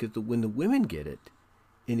it, because when the women get it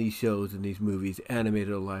in these shows and these movies,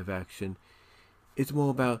 animated or live action, it's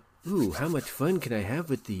more about, ooh, how much fun can I have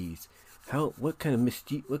with these? What kind of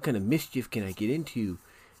mischief can I get into?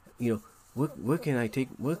 Where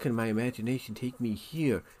can my imagination take me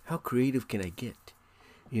here? How creative can I get?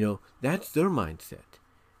 That's their mindset.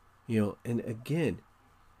 And again,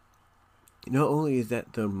 not only is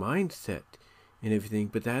that their mindset and everything,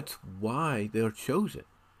 but that's why they're chosen.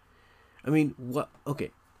 I mean,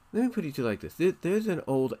 okay, let me put it to you like this. There's an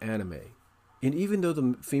old anime, and even though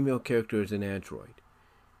the female character is an android,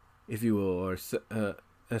 if you will, or a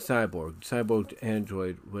cyborg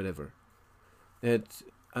android, whatever, that's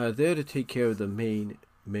there to take care of the main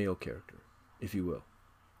male character, if you will.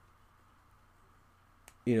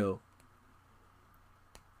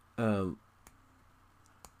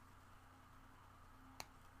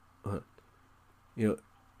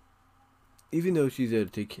 Even though she's there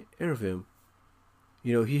to take care of him,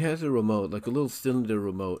 he has a remote, like a little cylinder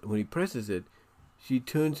remote, and when he presses it, she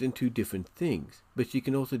turns into different things, but she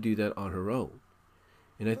can also do that on her own.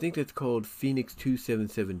 And I think that's called Phoenix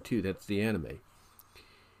 2772, that's the anime.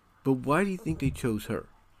 But why do you think they chose her?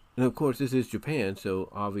 And of course, this is Japan, so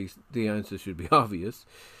obvious the answer should be obvious.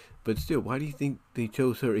 But still, why do you think they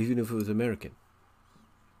chose her, even if it was American?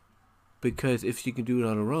 Because if she can do it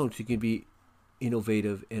on her own, she can be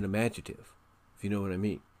innovative and imaginative, if you know what I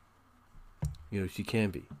mean. She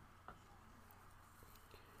can be.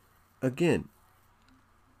 Again,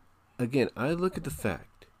 I look at the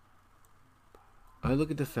fact.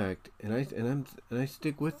 And I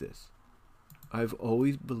stick with this. I've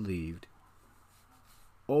always believed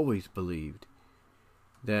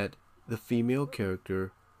that the female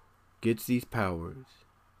character gets these powers.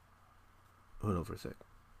 Hold on for a sec.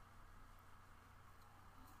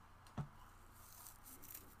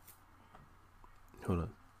 Hold on.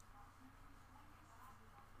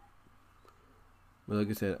 Well, like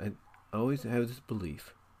I said, I always have this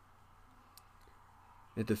belief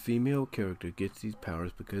that the female character gets these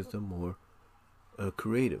powers because they're more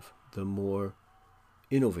creative, the more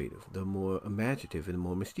innovative, the more imaginative, and the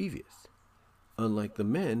more mischievous. Unlike the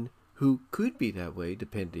men, who could be that way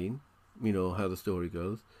depending, how the story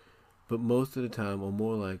goes, but most of the time are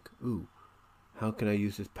more like, ooh, how can I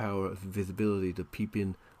use this power of invisibility to peep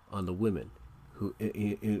in on the women who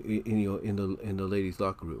in the ladies'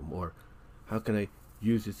 locker room, or how can I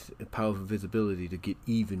use this power of invisibility to get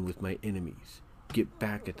even with my enemies, get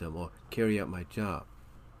back at them, or carry out my job.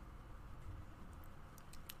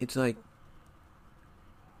 It's like,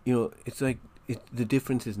 the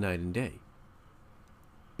difference is night and day.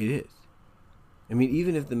 It is. I mean,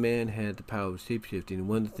 even if the man had the power of shapeshifting,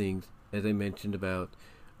 one of the things, as I mentioned about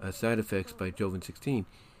side effects by Joven 16,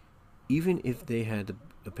 even if they had the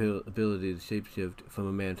ability to shapeshift from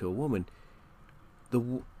a man to a woman,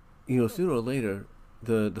 sooner or later,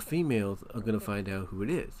 the females are going to find out who it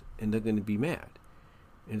is, and they're going to be mad.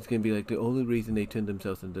 And it's going to be like the only reason they turn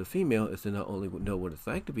themselves into a female is to not only know what it's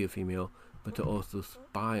like to be a female, but to also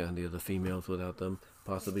spy on the other females without them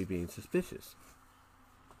possibly being suspicious.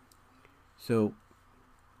 So,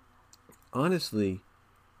 honestly,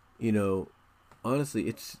 it's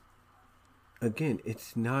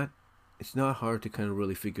not hard to kind of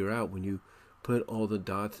really figure out when you put all the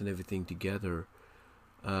dots and everything together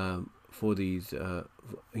for these,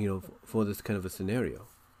 for this kind of a scenario.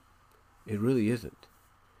 It really isn't.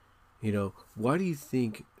 Why do you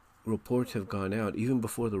think reports have gone out, even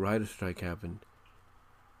before the writer's strike happened,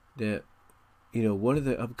 that, one of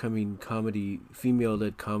the upcoming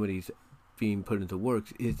female-led comedies being put into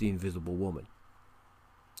works is The Invisible Woman?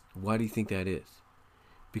 Why do you think that is?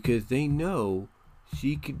 Because they know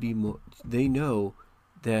she could be more. They know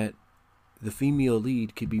that the female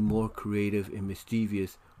lead could be more creative and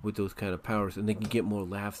mischievous with those kind of powers, and they can get more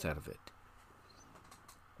laughs out of it.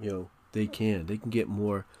 They can get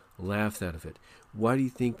more laughs out of it. Why do you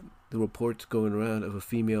think the reports going around of a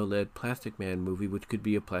female-led Plastic Man movie, which could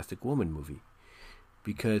be a Plastic Woman movie?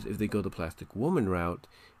 Because if they go the Plastic Woman route,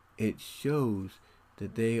 it shows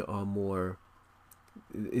that they are more.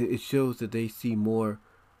 It shows that they see more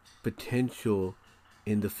potential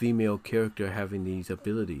in the female character having these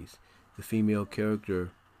abilities. The female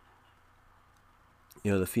character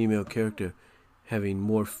having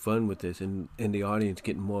more fun with this, and the audience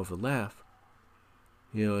getting more of a laugh.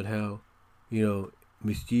 And how,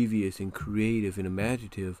 mischievous and creative and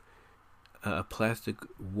imaginative a Plastic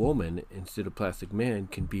Woman instead of Plastic Man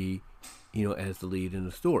can be, as the lead in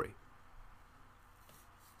a story.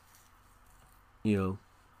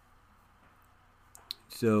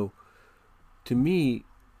 So, to me,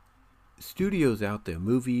 studios out there,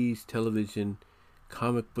 movies, television,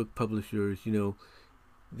 comic book publishers,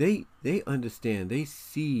 they understand, they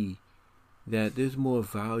see that there's more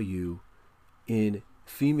value in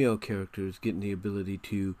female characters getting the ability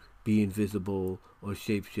to be invisible or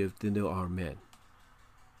shapeshift than there are men.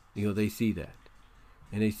 They see that.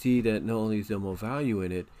 And they see that not only is there more value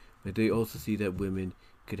in it, but they also see that women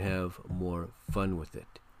could have more fun with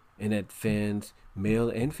it. And that fans, male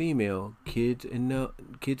and female, kids and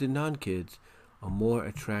non-kids, are more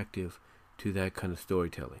attractive to that kind of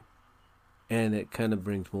storytelling. And it kind of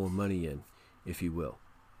brings more money in, if you will.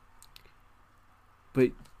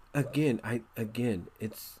 But again,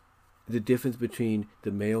 it's the difference between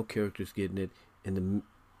the male characters getting it and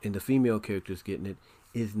the female characters getting it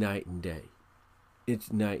is night and day.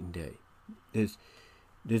 It's night and day. There's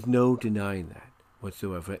no denying that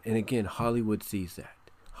whatsoever. And again, Hollywood sees that.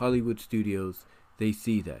 Hollywood studios, they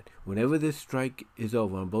see that. Whenever this strike is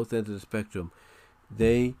over on both ends of the spectrum,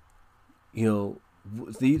 they,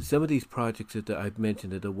 some of these projects that I've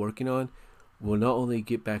mentioned that they're working on will not only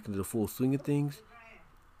get back into the full swing of things.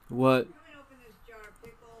 What?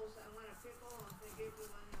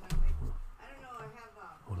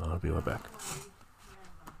 Hold on, I'll be right back.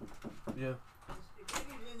 Yeah. The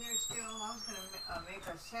chicken's in there still. I was gonna make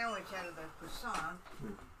a sandwich out of the croissant.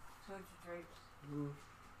 Told you, drapes. I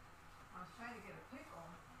was trying to get a pickle.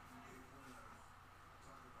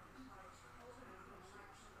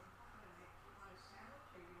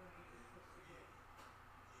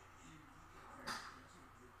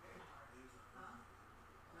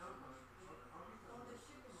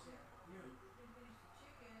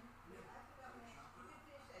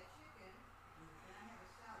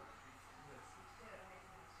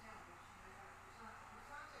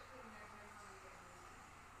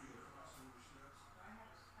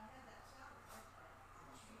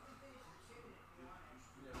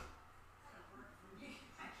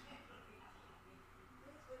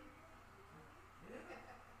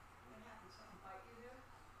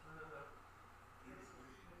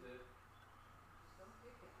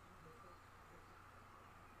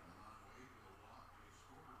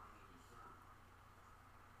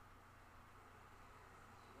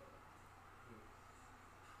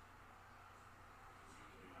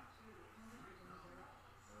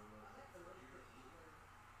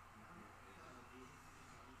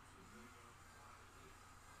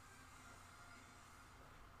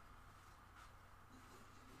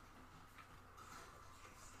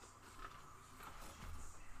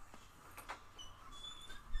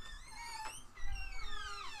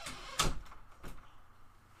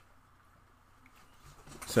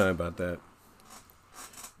 Sorry about that.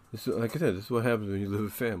 Like I said, this is what happens when you live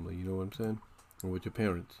with family. You know what I'm saying? Or with your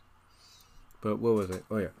parents. But what was I?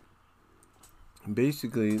 Oh yeah.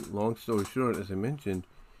 Basically, long story short, as I mentioned,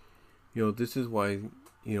 this is why,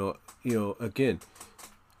 again,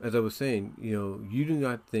 as I was saying, you do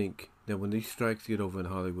not think that when these strikes get over in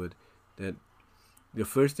Hollywood, that the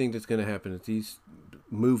first thing that's going to happen is these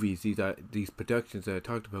movies, these productions that I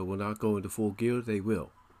talked about, will not go into full gear. They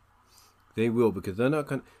will. They will, because they're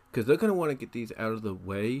going to want to get these out of the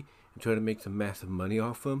way and try to make some massive money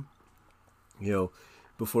off them.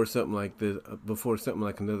 Before something like this, before something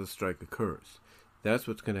like another strike occurs. That's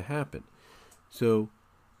what's going to happen. So,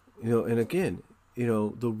 and again,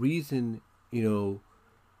 the reason, the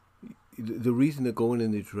reason they're going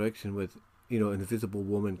in the direction with, an Invisible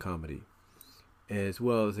Woman comedy, as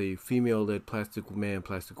well as a female-led plastic man,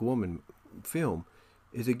 plastic woman film,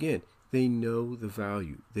 is again, they know the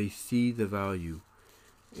value. They see the value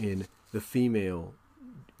in the female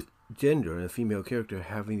gender and a female character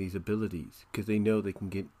having these abilities, because they know they can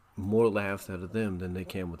get more laughs out of them than they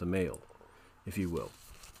can with a male, if you will.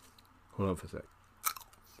 Hold on for a sec.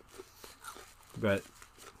 But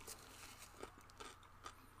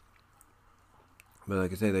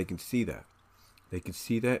like I say, they can see that. They can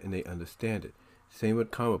see that and they understand it. Same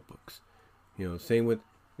with comic books. Same with,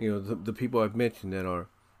 the people I've mentioned that are,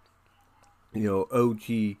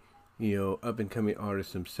 OG, up and coming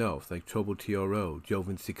artists themselves, like Trouble TRO,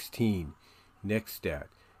 Joven 16, Nextstat,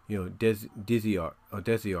 Desi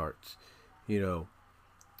Arts,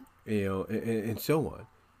 and so on.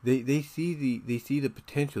 They see the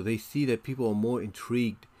potential. They see that people are more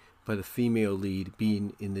intrigued by the female lead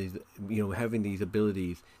being in these, having these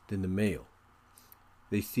abilities than the male.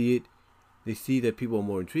 They see it. They see that people are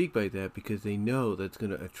more intrigued by that because they know that's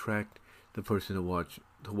going to attract the person to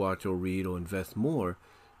watch or read or invest more,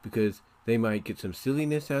 because they might get some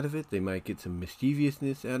silliness out of it. They might get some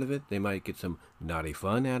mischievousness out of it. They might get some naughty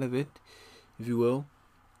fun out of it, if you will,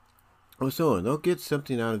 or so on. They'll get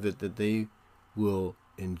something out of it that they will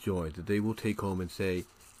enjoy, that they will take home and say,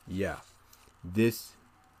 yeah, this,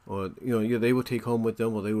 or they will take home with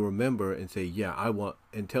them, or they will remember and say, yeah, I want,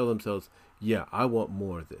 and tell themselves, yeah, I want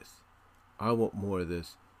more of this. I want more of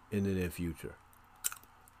this in the near future.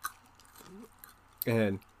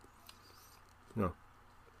 And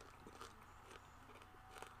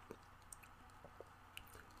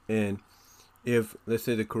and if, let's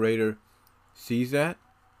say, the creator sees that,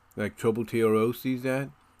 like Trouble TRO sees that,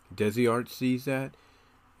 Desi Arts sees that,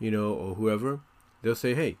 or whoever, they'll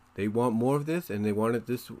say, hey, they want more of this, and they wanted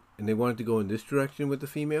this, and they wanted to go in this direction with the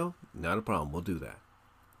female. Not a problem. We'll do that.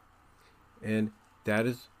 And that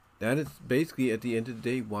is basically, at the end of the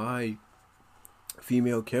day, why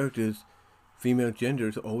female characters, female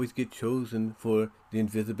genders always get chosen for the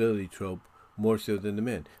invisibility trope more so than the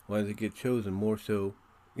men. Why they get chosen more so,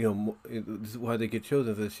 this is why they get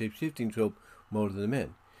chosen for the shape-shifting trope more than the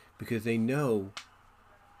men. Because they know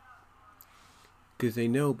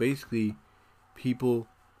basically people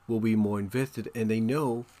will be more invested, and they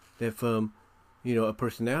know that from, a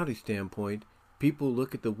personality standpoint, people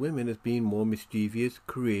look at the women as being more mischievous,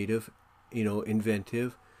 creative,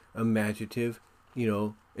 inventive, imaginative,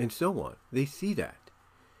 and so on. They see that.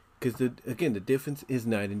 Because, the difference is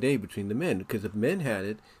night and day between the men. Because if men had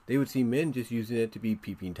it, they would see men just using it to be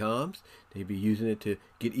peeping toms. They'd be using it to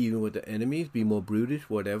get even with the enemies, be more brutish,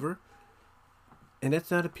 whatever. And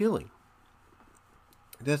that's not appealing.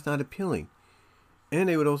 That's not appealing. And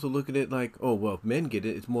they would also look at it like, oh, well, if men get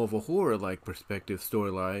it, it's more of a horror-like perspective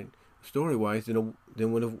story-wise, than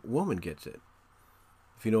when a woman gets it.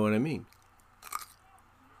 If you know what I mean.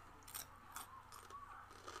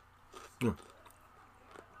 Yeah.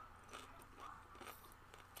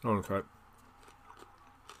 Oh, okay.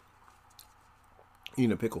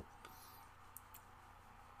 Eating a pickle.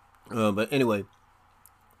 But anyway,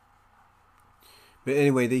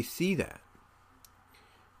 they see that.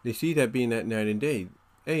 They see that being that night and day,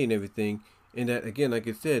 and everything, and that, again, like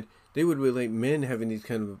I said, they would relate men having these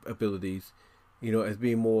kind of abilities, as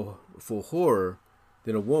being more for horror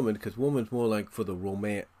than a woman, because woman's more like for the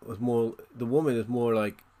romance. The woman is more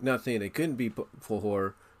like, not saying they couldn't be for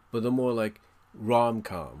horror, but they're more like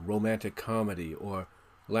rom-com, romantic comedy, or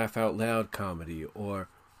laugh out loud comedy, or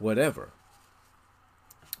whatever,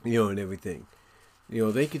 and everything.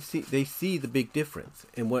 They see the big difference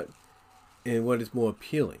in what is more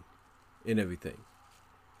appealing in everything.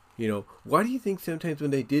 Why do you think sometimes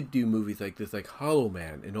when they did do movies like this, like Hollow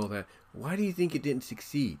Man and all that, why do you think it didn't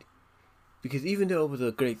succeed? Because even though it was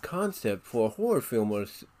a great concept for a horror film or a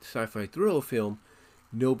sci-fi thriller film,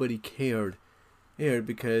 nobody cared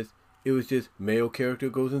because It was just male character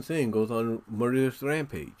goes insane, goes on murderous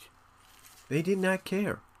rampage. They did not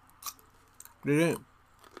care. They didn't.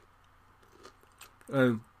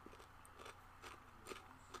 And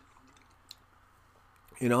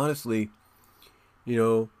honestly,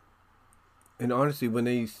 when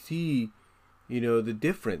they see, the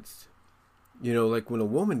difference, like when a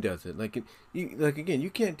woman does it, like again, you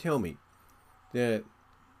can't tell me that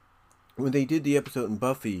when they did the episode in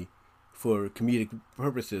Buffy for comedic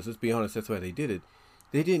purposes, let's be honest, that's why they did it.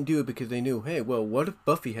 They didn't do it because they knew, hey, well, what if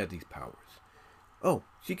Buffy had these powers? Oh,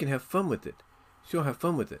 she can have fun with it. She'll have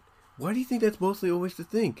fun with it. Why do you think that's mostly always the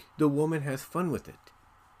thing? The woman has fun with it.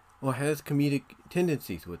 Or has comedic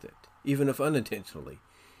tendencies with it, even if unintentionally.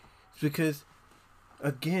 It's because,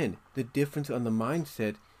 again, the difference on the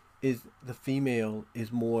mindset is the female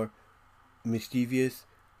is more mischievous,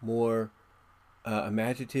 more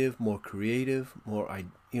imaginative, more creative, more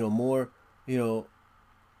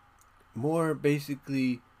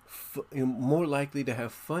basically, more likely to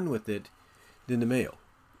have fun with it than the male,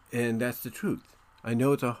 and that's the truth. I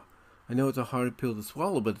know it's a hard pill to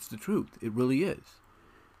swallow, but it's the truth. It really is,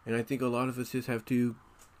 and I think a lot of us just have to,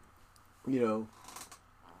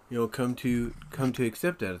 come to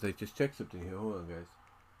accept that. As I just check something here. Hold on, guys.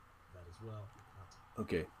 That as well.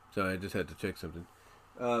 Okay, sorry, I just had to check something.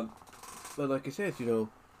 But like I said,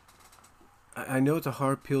 I know it's a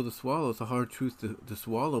hard pill to swallow. It's a hard truth to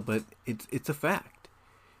swallow, but it's a fact.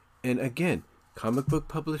 And again, comic book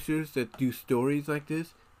publishers that do stories like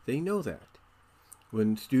this, they know that.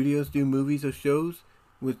 When studios do movies or shows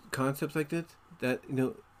with concepts like this,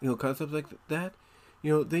 concepts like that,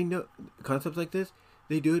 they know concepts like this.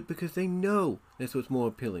 They do it because they know that's what's more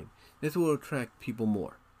appealing. That's what will attract people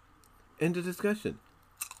more. End of discussion.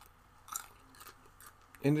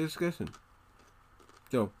 End of discussion.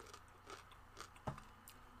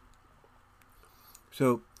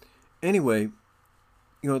 So anyway,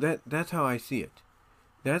 that's how I see it.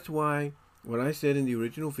 That's why what I said in the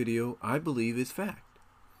original video, I believe is fact.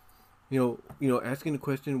 Asking the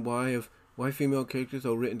question why female characters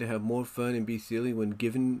are written to have more fun and be silly when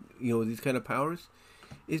given, these kind of powers,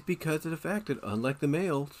 is because of the fact that unlike the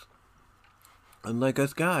males, unlike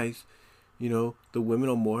us guys, the women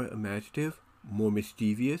are more imaginative, more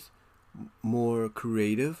mischievous, more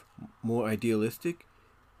creative, more idealistic,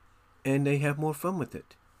 and they have more fun with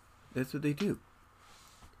it. That's what they do.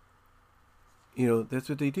 That's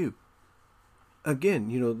what they do. Again,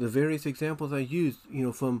 the various examples I used,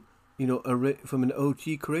 from an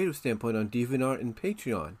OG creative standpoint on DeviantArt and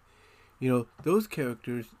Patreon, those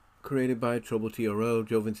characters created by Trouble TRO,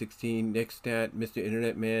 Joven16, Nextstat, Mr.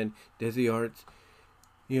 Internet Man, Desi Arts,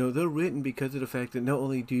 they're written because of the fact that not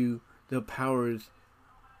only do the powers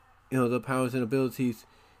and abilities,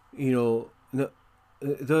 I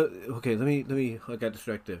got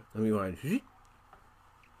distracted. Let me rewind.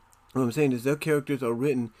 What I'm saying is their characters are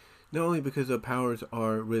written not only because their powers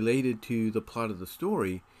are related to the plot of the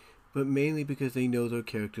story, but mainly because they know their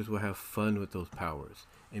characters will have fun with those powers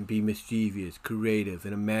and be mischievous, creative,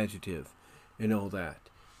 and imaginative, and all that.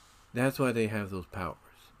 That's why they have those powers,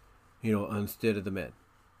 instead of the men,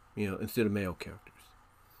 instead of male characters.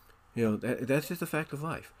 That's just a fact of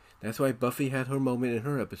life. That's why Buffy had her moment in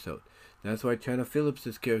her episode. That's why China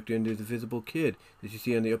Phillips' character in The Invisible Kid, that you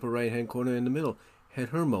see on the upper right-hand corner in the middle, had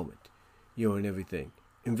her moment, and everything.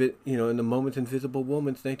 In the Moments Invisible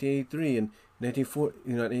Woman's 1983 and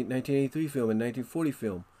 1983 film and 1940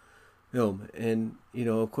 film, and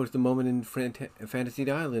of course the moment in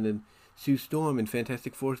Fantasy Island and Sue Storm in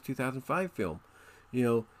Fantastic Four's 2005 film.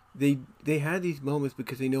 They had these moments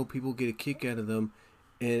because they know people get a kick out of them,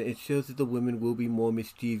 and it shows that the women will be more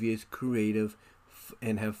mischievous, creative,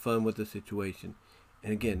 and have fun with the situation.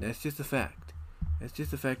 And again, that's just a fact. That's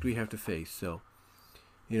just a fact we have to face. So,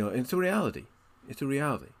 and it's a reality. It's a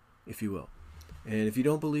reality, if you will. And if you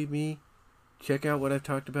don't believe me, check out what I've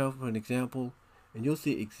talked about for an example, and you'll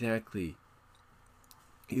see exactly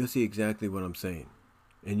what I'm saying.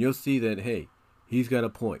 And you'll see that, hey, he's got a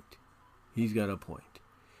point. He's got a point.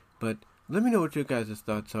 But let me know what your guys'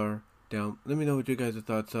 thoughts are down. Let me know what your guys'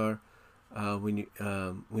 thoughts are when you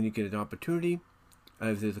get an opportunity.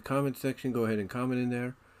 If there's a comment section, go ahead and comment in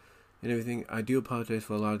there and everything. I do apologize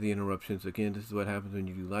for a lot of the interruptions. Again, this is what happens when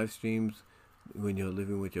you do live streams, when you're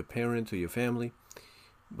living with your parents or your family.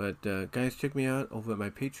 But guys, check me out over at my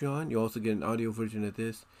Patreon. You'll also get an audio version of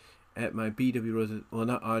this at my BW Roses, well,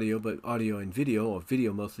 not audio, but audio and video, or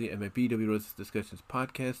video mostly, at my BW Roses Discussions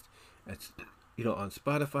podcast. That's on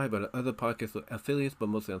Spotify, but other podcast affiliates, but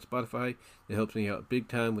mostly on Spotify. It helps me out big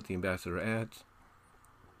time with the ambassador ads.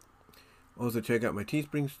 Also check out my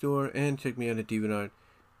Teespring store and check me out at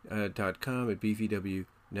DeviantArt.com at BVW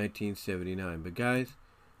 1979. But guys,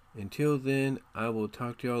 until then, I will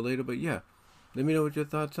talk to y'all later. But yeah, let me know what your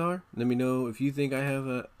thoughts are. Let me know if you think I have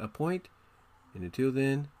a point. And until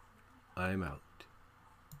then, I'm out.